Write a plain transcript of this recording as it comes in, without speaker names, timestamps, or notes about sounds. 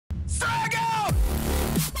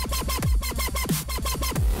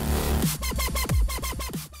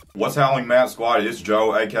What's happening, Matt Squad? It's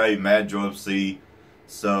Joe, aka Mad Joe FC.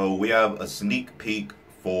 So we have a sneak peek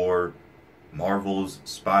for Marvel's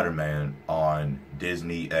Spider-Man on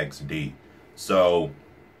Disney XD. So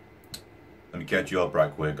let me catch you up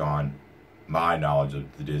right quick on my knowledge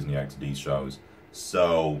of the Disney XD shows.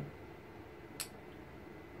 So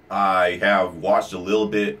I have watched a little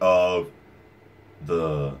bit of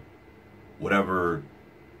the whatever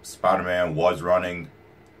Spider-Man was running.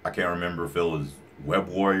 I can't remember if it was Web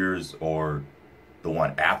Warriors or the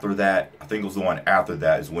one after that. I think it was the one after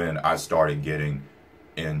that is when I started getting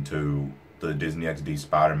into the Disney XD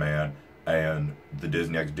Spider-Man and the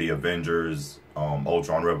Disney XD Avengers,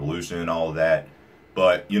 Ultron Revolution and all of that.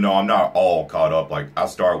 But, you know, I'm not all caught up. Like, I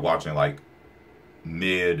started watching, like,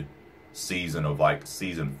 mid-season of, like,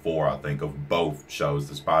 season 4, I think, of both shows,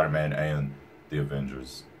 the Spider-Man and the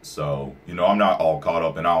Avengers. So, you know, I'm not all caught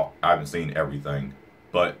up, and I haven't seen everything.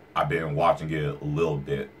 But I've been watching it a little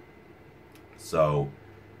bit. So,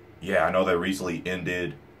 yeah, I know they recently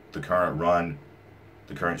ended the current run,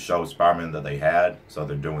 the current show of Spider-Man that they had. So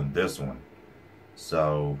they're doing this one.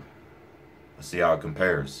 So, let's see how it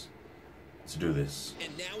compares. Let's do this.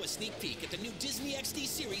 And now a sneak peek at the new Disney XD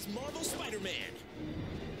series, Marvel Spider-Man.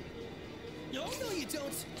 No, no you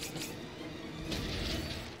don't.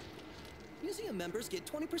 Museum members get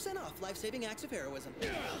 20% off life-saving acts of heroism.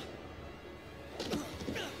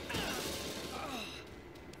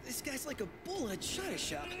 This guy's like a bull in a china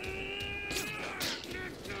shop.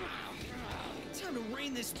 Time to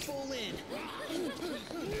rein this bull in.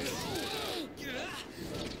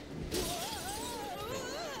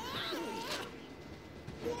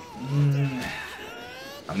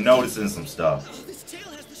 I'm noticing some stuff. Oh, this tail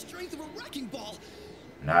has the strength of a wrecking ball.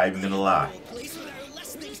 Not even gonna lie. Place where there are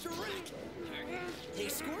less things to wreck. Hey,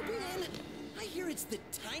 Scorpion. I hear it's the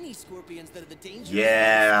tiny scorpions that are the dangerous.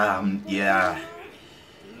 Yeah, yeah.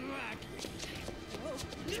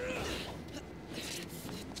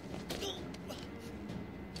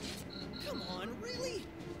 Come on, really?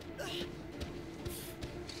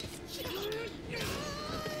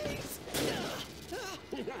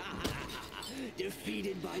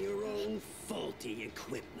 Defeated by your own faulty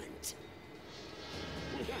equipment.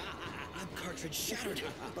 I'm cartridge shattered,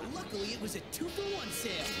 but luckily it was a 2-for-1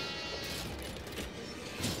 sale.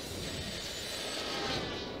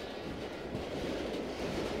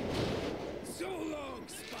 So long,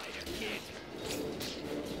 Spider-Kid.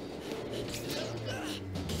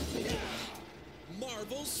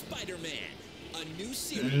 Marvel Spider-Man, a new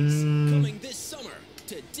series coming this summer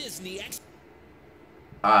to Disney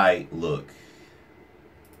XD. Look.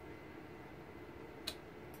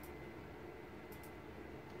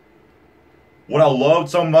 What I loved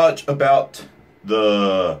so much about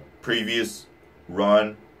the previous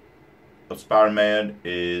run of Spider-Man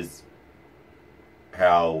is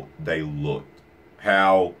how they looked.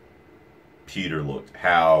 How Peter looked.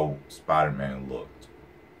 How Spider-Man looked.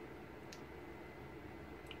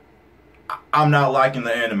 I'm not liking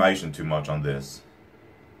the animation too much on this.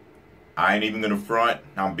 I ain't even gonna front.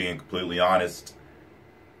 I'm being completely honest.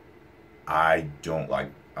 I don't like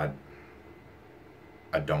I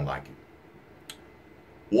don't like it.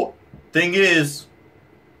 What thing is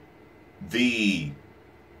the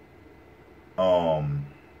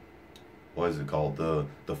what is it called? The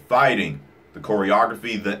fighting, the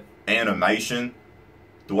choreography, the animation,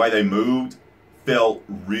 the way they moved felt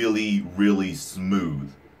really, really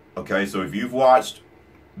smooth. Okay, so if you've watched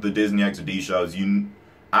the Disney XD shows,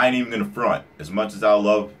 I ain't even gonna front. As much as I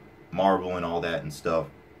love Marvel and all that and stuff,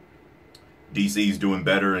 DC's doing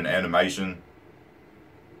better in animation,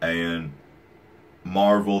 and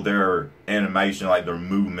Marvel, their animation, like their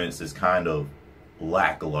movements, is kind of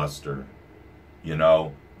lackluster. You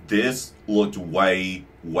know, this looked way,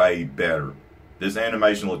 way better. This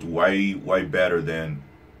animation looked way, way better than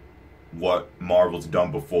what Marvel's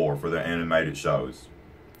done before for their animated shows.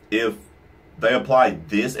 If they applied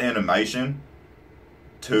this animation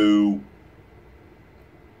to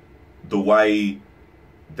the way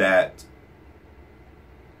that,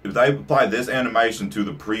 if they applied this animation to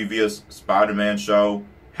the previous Spider-Man show,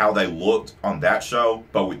 how they looked on that show,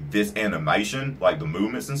 but with this animation, like the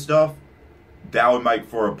movements and stuff, that would make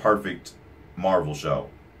for a perfect Marvel show.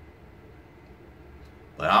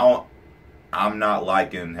 But I'm not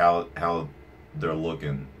liking how they're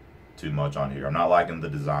looking too much on here. I'm not liking the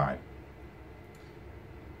design.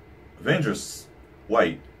 Avengers,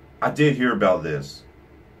 wait, I did hear about this.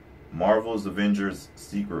 Marvel's Avengers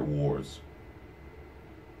Secret Wars.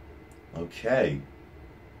 Okay.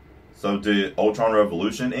 So did Ultron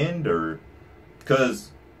Revolution end, or?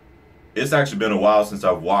 Because it's actually been a while since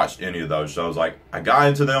I've watched any of those shows. Like, I got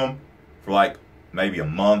into them for like maybe a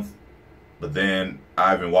month, but then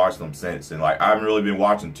I haven't watched them since. And like, I haven't really been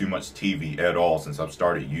watching too much TV at all since I've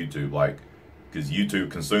started YouTube, like, because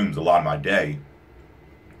YouTube consumes a lot of my day.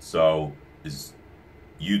 So it's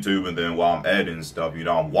YouTube, and then while I'm editing stuff, you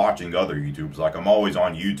know, I'm watching other YouTubers. Like, I'm always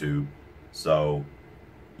on YouTube. So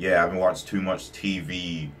yeah, I haven't watched too much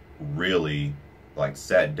TV, really, like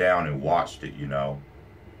sat down and watched it, you know.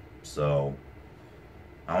 So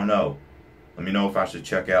I don't know. Let me know if I should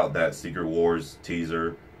check out that Secret Wars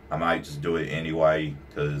teaser. I might just do it anyway,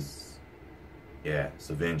 because yeah, it's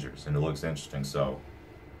Avengers and it looks interesting. So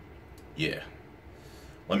yeah,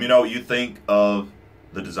 let me know what you think of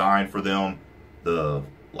the design for them, the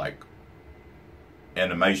like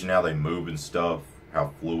animation, how they move and stuff,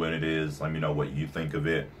 how fluid it is. Let me know what you think of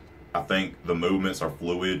it. I think the movements are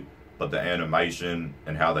fluid, but the animation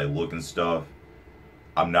and how they look and stuff,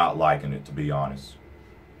 I'm not liking it, to be honest.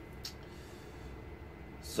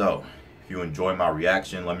 So if you enjoyed my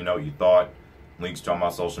reaction, let me know what you thought. Links to all my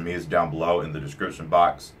social medias down below in the description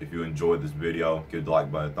box. If you enjoyed this video, give the like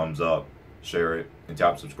button a thumbs up, share it, and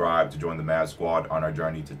tap subscribe to join the Mad Squad on our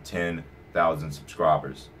journey to 10,000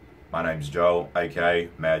 subscribers. My name's Joe, aka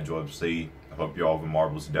Mad Joe FC. I hope you all have a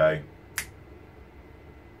marvelous day.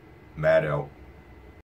 Mad out.